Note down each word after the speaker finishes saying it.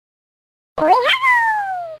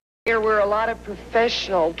There were a lot of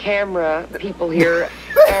professional camera people here,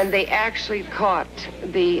 and they actually caught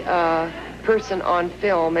the person on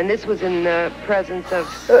film, and this was in the presence of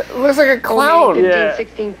looks like a clown. 15,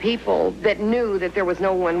 16 people that knew that there was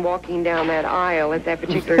no one walking down that aisle at that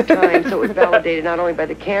particular time, so it was validated not only by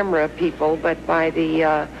the camera people, but by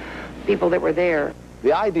the people that were there.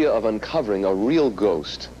 The idea of uncovering a real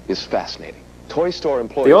ghost is fascinating. Toy store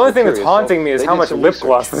employees. The only thing that's haunting me is how much lip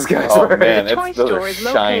gloss this guy's wearing. Man, The toy store is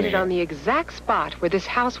located shiny. on the exact spot where this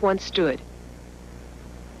house once stood.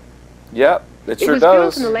 Yep, it sure It was built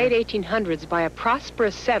does. in the late 1800s by a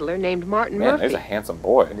prosperous settler named Martin Man, Murphy. he's a handsome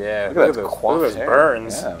boy. Yeah, look at those coiffed hair.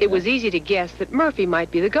 burns. Yeah, It was easy to guess that Murphy might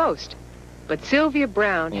be the ghost, but Sylvia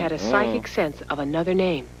Brown had a psychic sense of another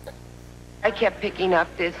name. I kept picking up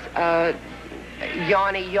this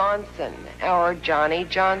Yanni Johnson or Johnny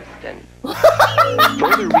Johnston.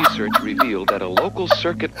 Further research revealed that a local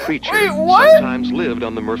circuit preacher sometimes lived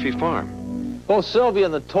on the Murphy farm. Both Sylvia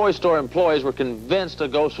and the toy store employees were convinced a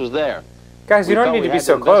ghost was there. Guys, you We don't thought need we to be had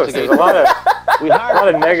so to close. There's a investigate. lot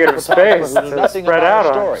of negative space to spread out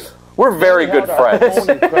on. We're very good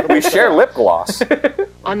friends. We share lip gloss.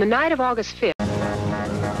 On the night of August 5th,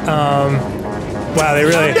 Wow, they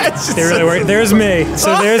really work. There's me.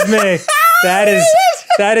 So there's me.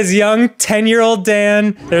 That is young 10-year-old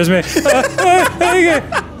Dan. There's me. Look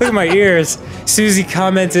at my ears. Susie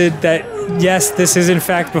commented that yes, this is in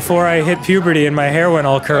fact before I hit puberty and my hair went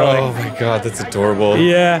all curly. Oh my god, that's adorable.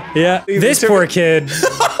 Yeah. This poor kid.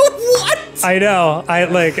 What? I know. I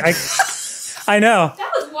know.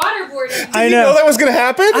 That was waterboarding. I Did you know that was gonna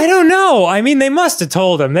happen? I don't know. I mean, they must have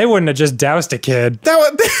told him. They wouldn't have just doused a kid.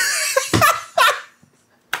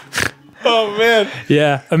 Oh man.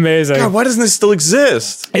 Yeah, amazing. God, why doesn't this still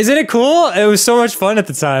exist? Isn't it cool? It was so much fun at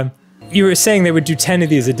the time. You were saying they would do 10 of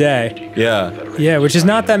these a day. Yeah. Yeah, which is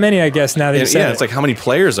not that many, I guess, now that you said Yeah, it. it's like how many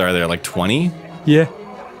players are there? Like 20? Yeah.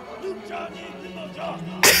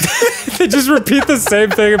 They just repeat the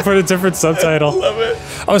same thing and put a different subtitle. Love it.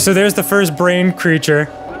 Oh, so there's the first brain creature.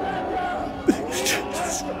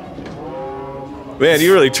 Man,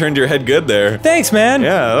 you really turned your head good there. Thanks, man.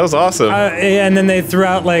 Yeah, that was awesome. And then they threw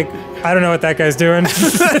out, like, I don't know what that guy's doing. I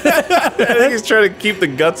think he's trying to keep the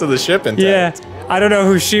guts of the ship intact. Yeah. I don't know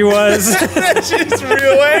who she was. She's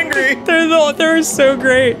real angry. They're so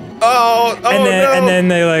great. Oh, no. And then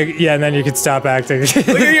they like, yeah, and then you could stop acting. Look at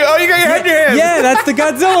you. Oh, you got your head in your hands. Yeah, that's the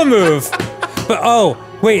Godzilla move. But oh,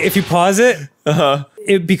 wait, if you pause it,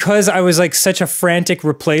 because I was like such a frantic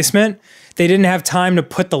replacement, they didn't have time to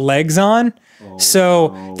put the legs on.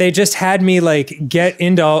 So they just had me like get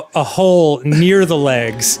into a hole near the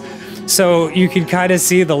legs. So you can kind of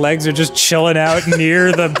see the legs are just chilling out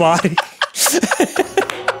near the body.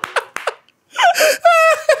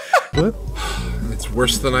 It's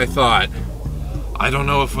worse than I thought. I don't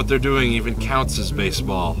know if what they're doing even counts as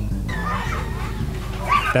baseball.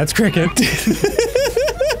 That's cricket.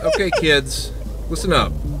 Okay, kids, listen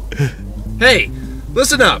up. Hey,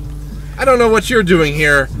 listen up. I don't know what you're doing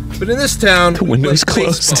here, but in this town, The window's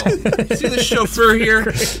closed. See this chauffeur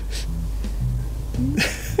here?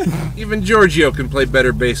 Even Giorgio can play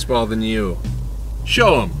better baseball than you.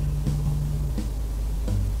 Show him.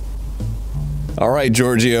 All right,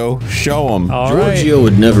 Giorgio, show him. Giorgio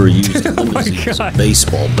had never used a limousine as a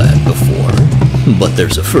baseball bat before, but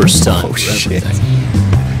there's a first time for everything.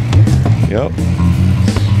 Yep.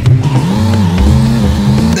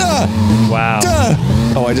 Wow.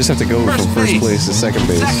 Oh, I just have to go from first place to second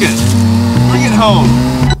base. Second. Bring it home.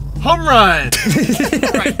 Home run.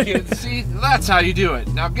 All right, kids. See, that's how you do it.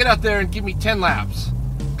 Now get out there and give me 10 laps.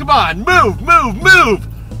 Come on, move, move, move.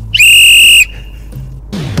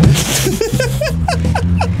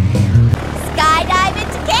 Skydiving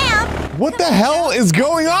to camp. What the hell is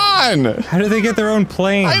going on? How do they get their own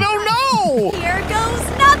plane? I don't know. Here goes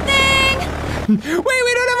nothing. Wait,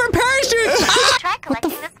 we don't have our parachutes. Try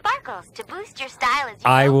collecting the sparkles to boost your style as you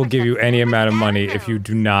I will give you any amount of money if you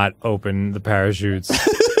do not open the parachutes.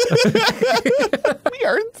 We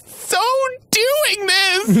are so doing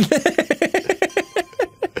this.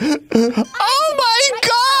 Oh my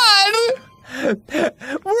god!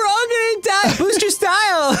 We're all gonna die. Boost your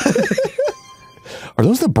style. Are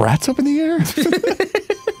those the brats up in the air?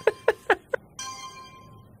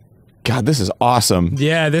 God, this is awesome.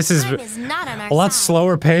 Yeah, this is a lot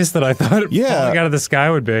slower pace than I thought falling out of the sky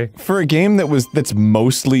would be. For a game that's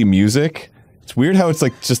mostly music, it's weird how it's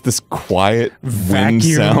like just this quiet wind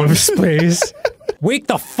Vacuum sound. of space. Wake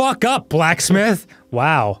the fuck up, blacksmith.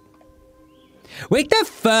 Wow. Wake the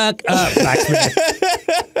fuck up, blacksmith.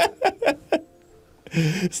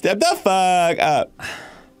 Step the fuck up.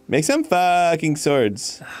 Make some fucking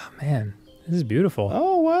swords. Oh, man. This is beautiful.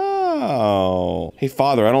 Oh, wow. Hey,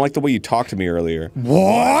 Father, I don't like the way you talked to me earlier.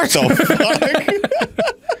 What? the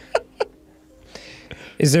fuck?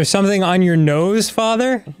 Is there something on your nose,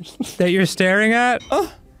 Father, that you're staring at?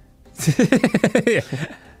 Oh.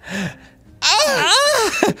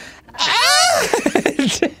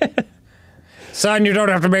 Son, you don't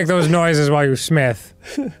have to make those noises while you smith.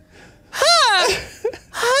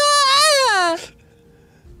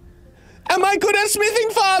 Am I good at smithing,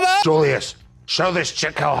 Father? Julius, show this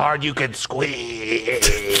chick how hard you can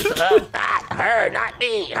squeeze. Her, not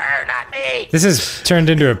me. Her, not me. This has turned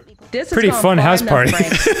into a pretty fun house party.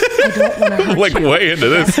 I don't want to hurt like you. way into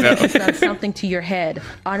this now. It's done something to your head.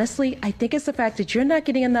 Honestly, I think it's the fact that you're not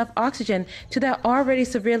getting enough oxygen to that already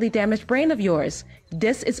severely damaged brain of yours.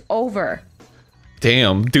 This is over.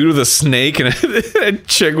 Damn, dude with a snake and a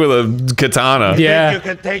chick with a katana. Yeah. You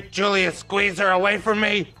can take Julius Squeezer away from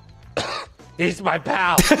me? He's my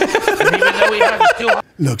pal. And even though he has too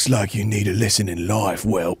Looks like you need a lesson in life,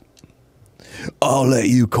 Well, I'll let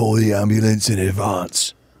you call the ambulance in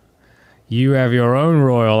advance. You have your own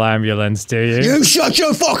royal ambulance, do you? You shut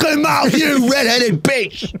your fucking mouth, you red-headed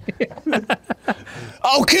bitch!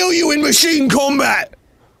 I'll kill you in machine combat!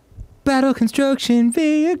 Battle construction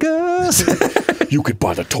vehicles. You could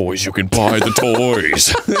buy the toys, you can buy the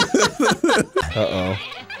toys. Uh-oh.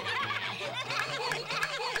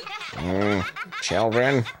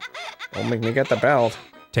 Children, don't make me get the belt.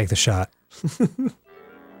 Take the shot.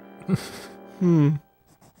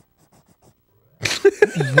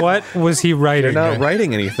 What was he writing? You're not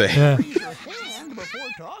writing anything. Yeah. Before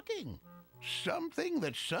talking, something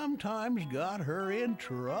that sometimes got her in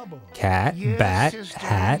trouble. Cat, bat,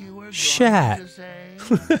 hat, shat.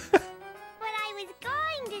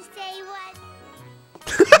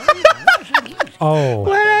 Oh.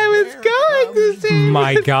 What I was going to say.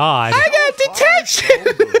 My God. I got detention.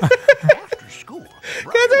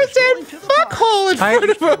 Because I said fuckhole in front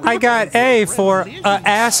of him. I got A for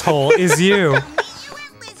asshole is you.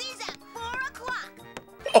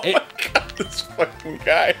 Oh my God, this fucking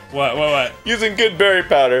guy. What? Using good berry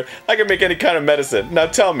powder, I can make any kind of medicine. Now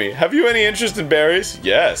tell me, have you any interest in berries?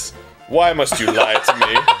 Yes. Why must you lie to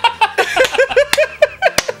me?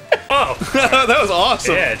 Oh, that was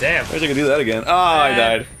awesome. Yeah, damn. I wish I could do that again. Oh, I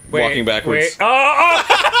died. Walking backwards.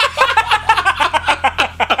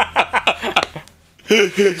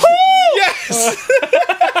 Yes!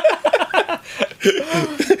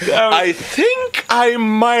 I think I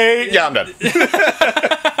might... Yeah, I'm done.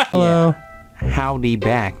 Hello. Howdy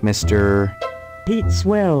back, Mr. Pete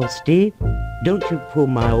Swell, Steve. Don't you pull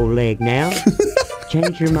my old leg now.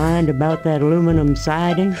 Change your mind about that aluminum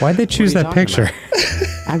siding? Why'd they choose that picture?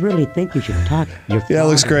 I really think you should talk. Your Yeah, it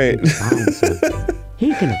looks great.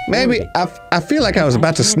 He can Maybe I feel like I was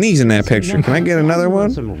about to sneeze in that picture. Can I get another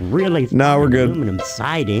one? Some really No, we're good. aluminum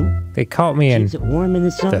siding. They caught me in Keeps it warm in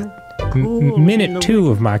the summer. minute 2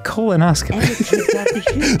 of my colonoscopy.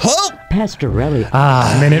 Pastorelli.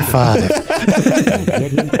 Ah, minute 5.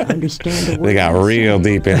 Get him to understand the They got real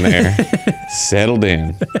deep in there. Settled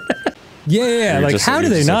in. Yeah, like how do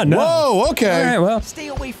they not know? Whoa, okay. All right, well. Stay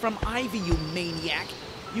away from Ivy, you maniac.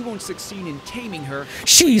 You won't succeed in taming her.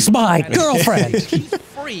 She's my girlfriend. She's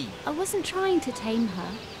free. I wasn't trying to tame her.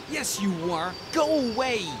 Yes, you are. Go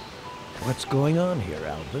away. What's going on here,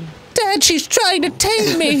 Alvin? Dad, she's trying to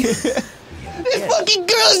tame me. This fucking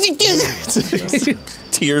girl's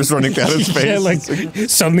Tears running down his face. Yeah, like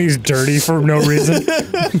suddenly he's dirty for no reason.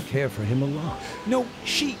 Care for him a lot. No,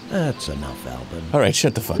 she. That's enough, Alvin. All right,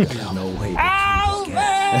 shut the fuck up. There's no way. Alvin's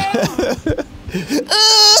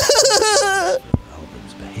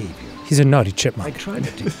behavior. He's a naughty chipmunk. I tried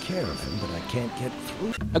to take care of him, but I can't get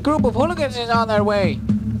through. A group of hooligans is on their way.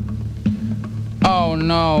 Oh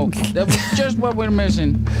no, that was just what we're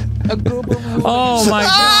missing. A group of hooligans. Oh my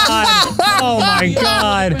God. Oh my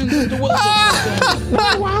God.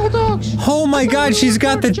 Wild dogs. Oh my God, she's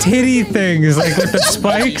got the titty things, like with the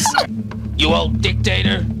spikes. You old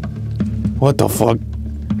dictator. What the fuck?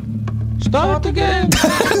 Start again.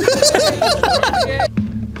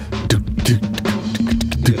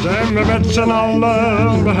 Zijn we met z'n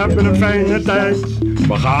allen, we hebben een fijne tijd.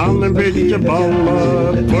 We gaan een beetje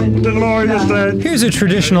ballen, het wordt een mooie strijd. Here's a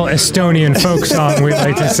traditional Estonian folk song we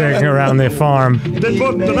like to sing around the farm. Dit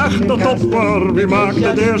wordt een echte topper, wie maakt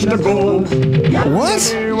het eerste goal?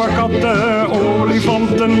 What? Meeuwen, katten,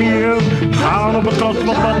 olifanten meer, gaan op het gras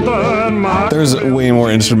wat matten, maar... There's way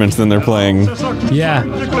more instruments than they're playing. Yeah.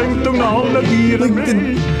 Klinkt toen alle dieren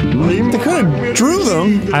mee. They could have drew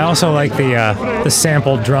them. I also like the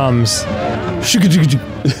sampled drums.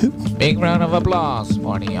 Big round of applause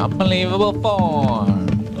for the unbelievable form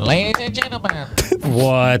Ladies and gentlemen.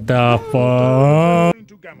 What the fuck?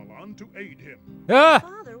 Ah!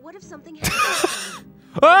 Father, what if something happened?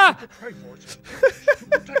 Ah!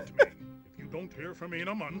 You don't hear from me in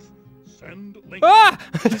a month. Send Lincoln. Ah!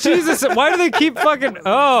 Jesus, why do they keep fucking...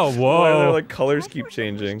 Oh, whoa. Why their like colors keep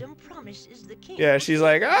changing? Yeah, she's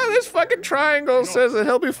like, ah, this fucking triangle says that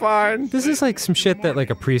he'll be fine. This is like some shit that like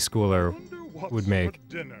a preschooler would make.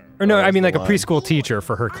 Or no, I mean like a preschool teacher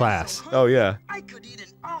for her class. Oh yeah.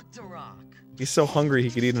 He's so hungry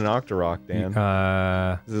he could eat an Octorok, Dan.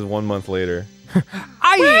 This is 1 month later. Where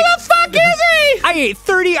the fuck is he? I ate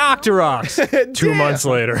 30 Octoroks 2 months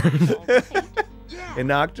later. An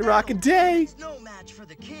Octorok a day.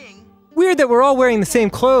 Weird that we're all wearing the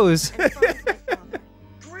same clothes.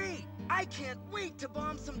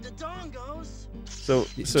 So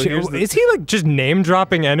here's the is he like just name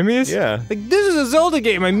dropping enemies? Yeah. Like, this is a Zelda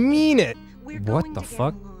game, I mean it. What the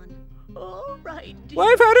fuck? Well,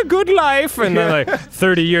 I've had a good life, and then like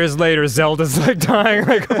 30 years later, Zelda's like dying.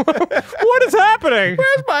 Like, what is happening?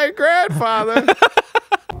 Where's my grandfather?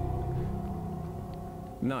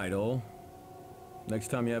 Night, all. Next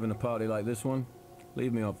time you're having a party like this one,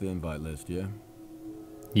 leave me off the invite list, yeah?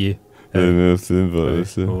 Yeah.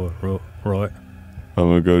 Right. I'm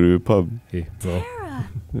gonna go to a pub. Yeah.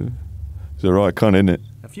 It's a right cunt, isn't it?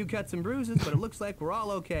 A few cuts and bruises, but it looks like we're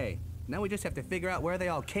all okay. Now we just have to figure out where they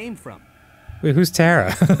all came from. Wait, who's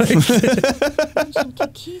Tara?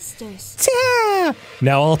 Tara!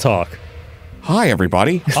 Now I'll talk. Hi,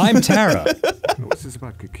 everybody. I'm Tara. What's this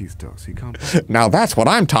about Kikistos? He can't. Now that's what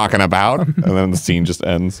I'm talking about. And then the scene just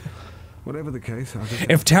ends. Whatever the case,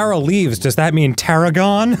 if Tara leaves, does that mean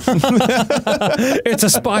Tarragon? It's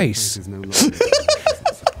a spice.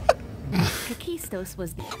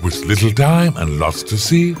 With little time and lots to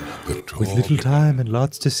see, With little time and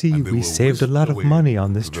lots to see, we saved a lot of money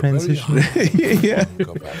on this transition. Yeah.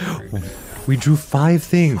 We drew 5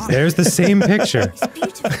 things. There's the same picture.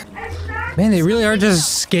 Man, they really are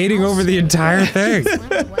just skating over the entire thing.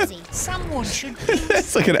 Someone should.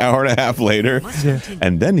 It's like an hour and a half later. Yeah.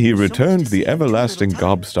 And then he returned the everlasting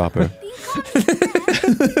gobstopper.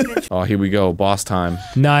 Oh, here we go. Boss time.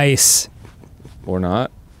 Nice. Or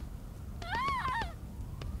not.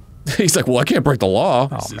 He's like, well, I can't break the law.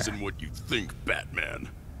 This isn't what you think, Batman.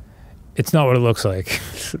 It's not what it looks like.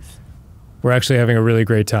 We're actually having a really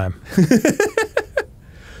great time.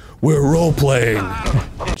 We're role-playing.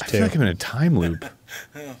 I feel like I'm in a time loop.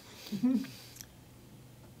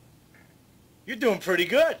 You're doing pretty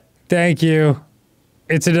good. Thank you.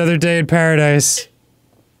 It's another day in paradise.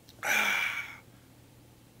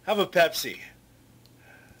 Have a Pepsi.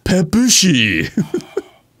 Pepushi.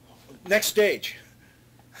 Next stage.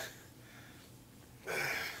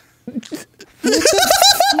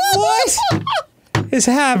 What is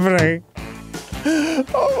happening?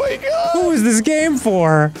 Oh my god. Who is this game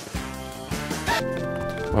for?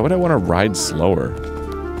 Why would I want to ride slower?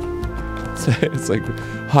 It's like,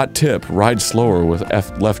 hot tip, ride slower with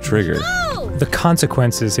left trigger. The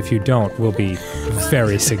consequences, if you don't, will be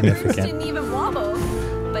very significant. Didn't even wobble.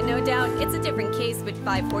 But no doubt, it's a different case with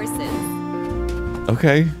 5 horses.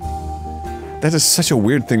 Okay. That is such a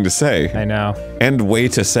weird thing to say. I know. And way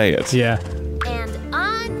to say it. Yeah. And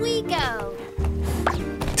on we go.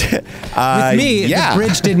 With me, the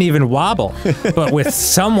bridge didn't even wobble. But with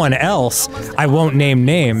someone else, I won't name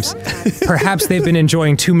names, perhaps they've been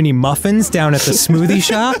enjoying too many muffins down at the smoothie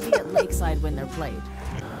shop? At Lakeside when they're played.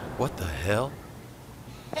 What the hell?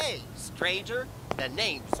 Hey, stranger, the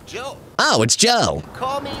name's Joe. Oh, it's Joe.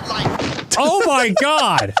 Call me like. Oh my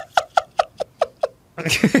god!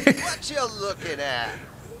 What you looking at?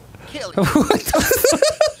 Kill you.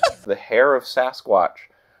 The Hair of Sasquatch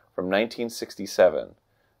from 1967.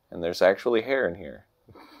 And there's actually hair in here.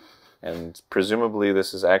 And presumably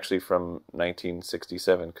this is actually from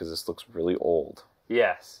 1967 because this looks really old.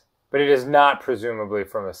 Yes. But it is not presumably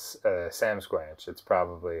from a Samsquatch. It's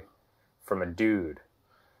probably from a dude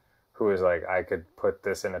who is like, I could put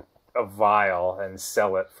this in a vial and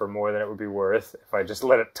sell it for more than it would be worth if I just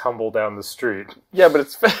let it tumble down the street. Yeah, but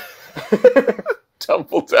it's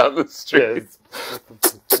tumble down the street.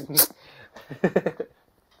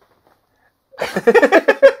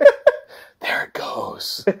 There it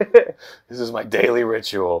goes. This is my daily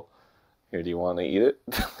ritual. Here, do you want to eat it?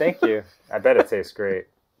 Thank you. I bet it tastes great.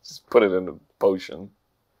 Just put it in a potion.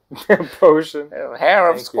 Potion. Hair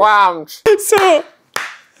of Squamch. So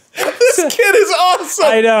this kid is awesome.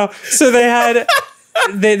 I know. So they had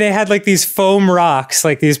they had like these foam rocks,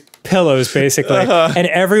 like these pillows basically, and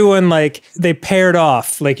everyone like they paired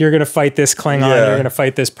off. Like you're gonna fight this Klingon, you're gonna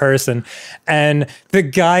fight this person, and the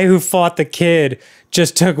guy who fought the kid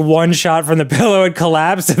just took one shot from the pillow and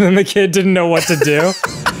collapsed, and then the kid didn't know what to do,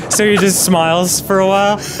 so he just smiles for a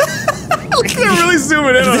while. They're really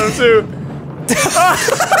zooming in on him too.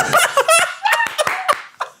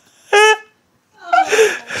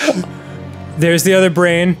 There's the other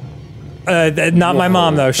brain. Not my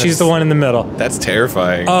mom though. She's the one in the middle. That's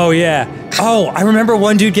terrifying. Oh yeah. Oh, I remember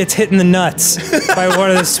one dude gets hit in the nuts by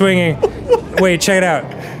one of the swinging. Wait, check it out.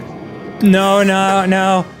 No.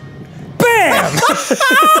 Bam!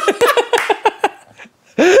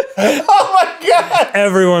 Oh my god!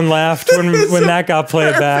 Everyone laughed when that got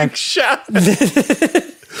played back. Shot.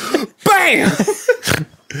 Bam!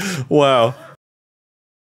 Wow.